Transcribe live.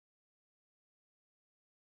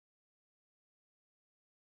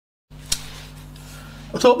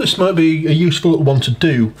I thought this might be a useful one to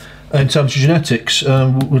do in terms of genetics.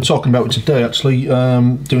 We're talking about it today, actually,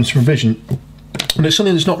 doing some revision. And it's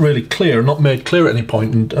something that's not really clear, not made clear at any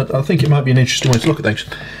point, and I think it might be an interesting way to look at things.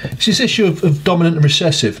 It's this issue of dominant and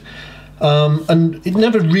recessive. And it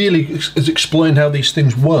never really has explained how these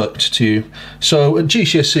things worked to you. So at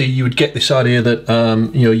GCSE you would get this idea that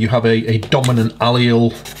you know, you have a dominant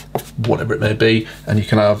allele, whatever it may be, and you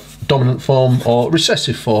can have dominant form or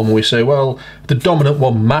recessive form, where we say, well, the dominant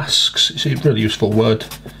one masks, it's a really useful word,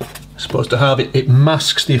 I suppose, to have it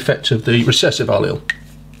masks the effect of the recessive allele.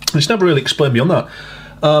 It's never really explained beyond that.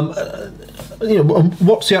 You know,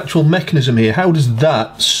 what's the actual mechanism here? How does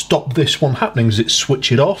that stop this one happening? Does it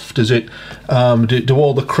switch it off? Does it do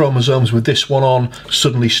all the chromosomes with this one on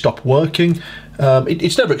suddenly stop working?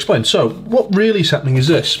 It's never explained. So what really is happening is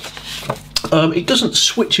this. It doesn't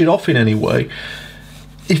switch it off in any way.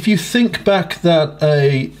 If you think back that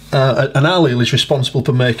an allele is responsible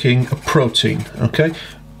for making a protein, okay?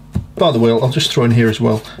 By the way, I'll just throw in here as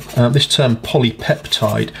well this term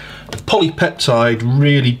polypeptide. Polypeptide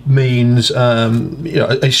really means you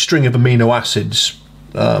know, a string of amino acids.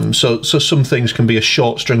 So some things can be a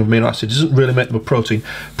short string of amino acids. It doesn't really make them a protein.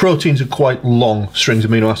 Proteins are quite long strings of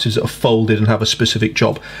amino acids that are folded and have a specific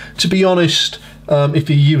job. To be honest, if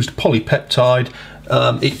you used polypeptide,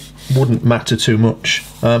 it wouldn't matter too much.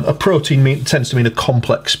 A protein tends to mean a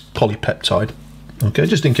complex polypeptide. Okay,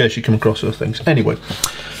 just in case you come across those things. Anyway,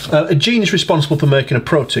 a gene is responsible for making a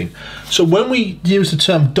protein. So when we use the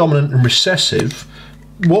term dominant and recessive,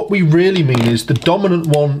 what we really mean is the dominant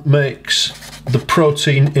one makes the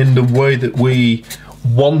protein in the way that we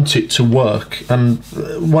want it to work. And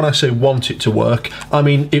when I say want it to work, I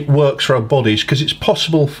mean it works for our bodies, because it's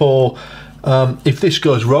possible for, if this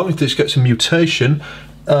goes wrong, if this gets a mutation,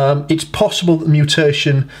 it's possible that the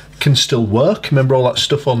mutation can still work. Remember all that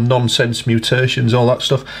stuff on nonsense mutations, all that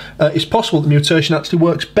stuff. It's possible the mutation actually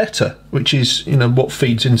works better, which is, you know, what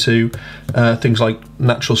feeds into things like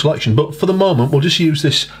natural selection. But for the moment, we'll just use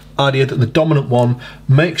this idea that the dominant one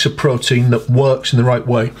makes a protein that works in the right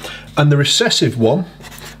way, and the recessive one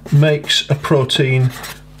makes a protein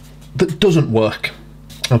that doesn't work.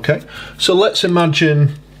 Okay, so let's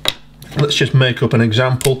imagine, let's just make up an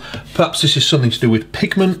example. Perhaps this is something to do with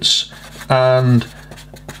pigments, and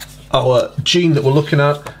our gene that we're looking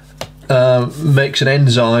at makes an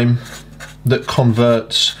enzyme that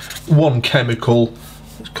converts one chemical,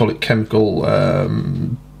 let's call it chemical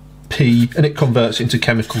P, and it converts into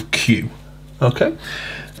chemical Q. Okay,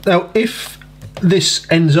 now if this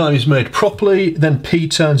enzyme is made properly, then P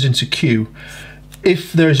turns into Q.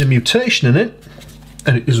 If there is a mutation in it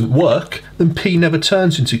and it doesn't work, then P never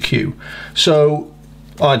turns into Q. So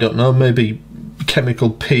I don't know, maybe chemical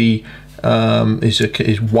P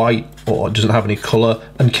is white or doesn't have any colour,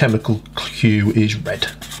 and chemical Q is red.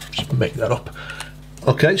 Just make that up.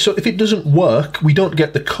 Okay, so if it doesn't work, we don't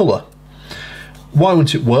get the colour. Why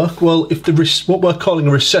won't it work? Well, if what we're calling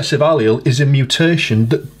a recessive allele is a mutation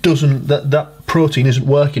that protein isn't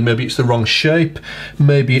working. Maybe it's the wrong shape,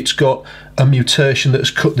 maybe it's got a mutation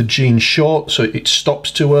that's cut the gene short, so it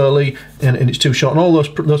stops too early and it's too short, and all those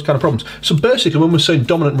kind of problems. So basically, when we're saying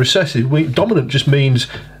dominant and recessive, dominant just means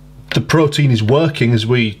the protein is working as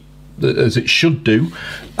it should do,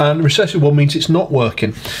 and recessive one means it's not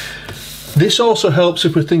working. This also helps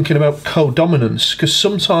if we're thinking about co-dominance, because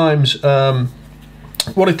sometimes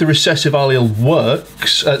what if the recessive allele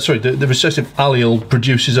works, the recessive allele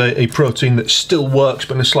produces a protein that still works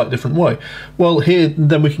but in a slightly different way? Well, here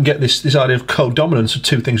then we can get this idea of co-dominance of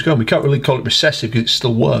two things going. We can't really call it recessive because it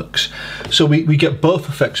still works. So we get both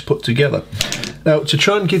effects put together. Now, to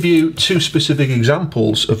try and give you two specific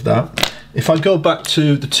examples of that, if I go back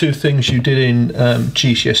to the two things you did in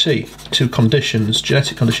GCSE, two conditions,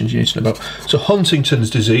 genetic conditions you need to know about. So Huntington's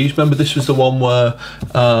disease, remember this was the one where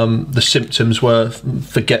the symptoms were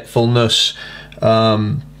forgetfulness,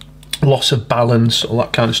 loss of balance, all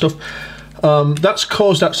that kind of stuff. That's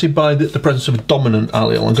caused actually by the presence of a dominant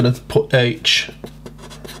allele. I'm going to put H.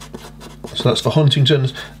 So that's for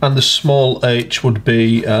Huntington's, and the small h would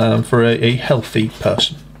be for a healthy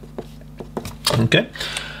person. Okay.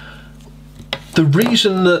 The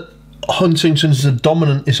reason that Huntington's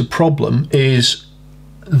dominant is a problem is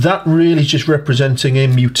that really is just representing a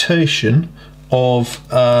mutation of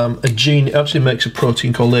a gene. It actually makes a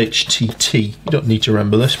protein called HTT. You don't need to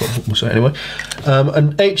remember this, but we'll say it anyway.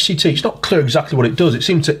 And HTT, it's not clear exactly what it does. It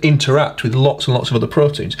seems to interact with lots and lots of other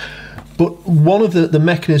proteins. But one of the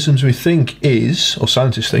mechanisms we think is, or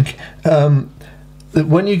scientists think, that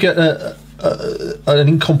when you get an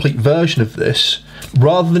incomplete version of this,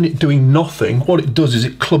 rather than it doing nothing, what it does is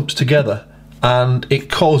it clumps together and it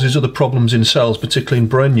causes other problems in cells, particularly in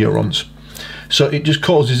brain neurons. So it just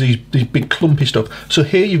causes these big clumpy stuff. So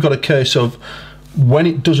here you've got a case of when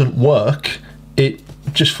it doesn't work, it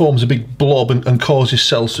just forms a big blob and causes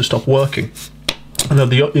cells to stop working. And then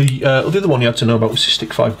the other one you had to know about was cystic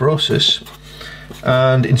fibrosis.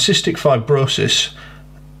 And in cystic fibrosis,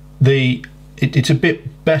 it's a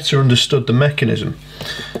bit better understood, the mechanism.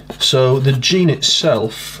 So the gene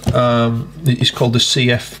itself is called the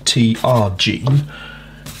CFTR gene.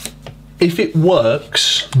 If it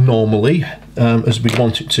works normally, as we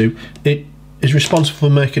want it to, it is responsible for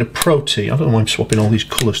making a protein. I don't know why I'm swapping all these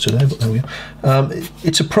colours today, but there we go.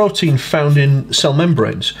 It's a protein found in cell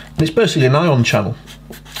membranes, and it's basically an ion channel.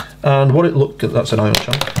 And what that's an ion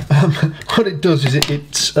channel. What it does is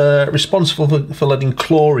it's responsible for letting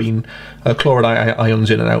chloride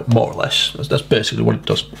ions in and out, more or less. That's basically what it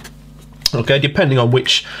does. Okay, depending on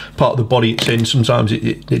which part of the body it's in, sometimes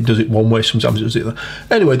it does it one way, sometimes it does the other.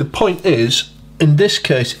 Anyway, the point is, in this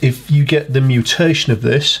case, if you get the mutation of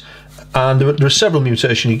this, and there are several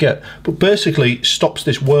mutations you get, but basically it stops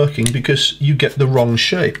this working because you get the wrong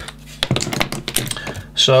shape.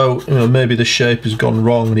 So, you know, maybe the shape has gone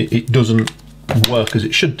wrong and it doesn't work as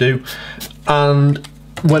it should do, and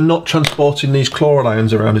we're not transporting these chloride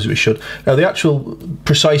ions around as we should. Now, the actual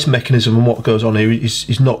precise mechanism and what goes on here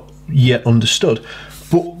is not yet understood,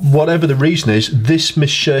 but whatever the reason is, this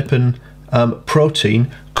misshapen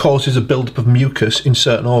protein causes a buildup of mucus in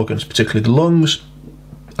certain organs, particularly the lungs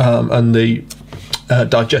and the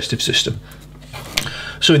digestive system.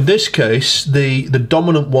 So in this case, the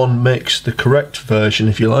dominant one makes the correct version,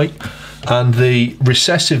 if you like, and the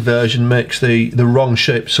recessive version makes the wrong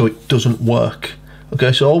shape, so it doesn't work.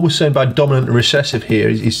 Okay, so all we're saying by dominant and recessive here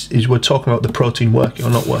is we're talking about the protein working or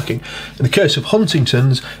not working. In the case of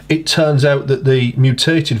Huntington's, it turns out that the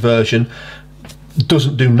mutated version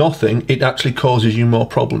doesn't do nothing, it actually causes you more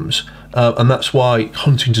problems. And that's why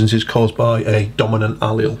Huntington's is caused by a dominant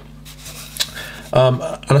allele. And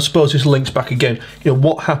I suppose this links back again, you know,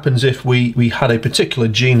 what happens if we had a particular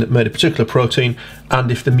gene that made a particular protein, and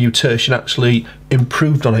if the mutation actually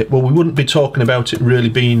improved on it? Well, we wouldn't be talking about it really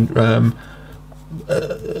being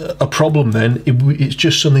a problem then. It's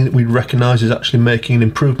just something that we recognise as actually making an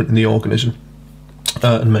improvement in the organism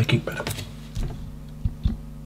and making it better.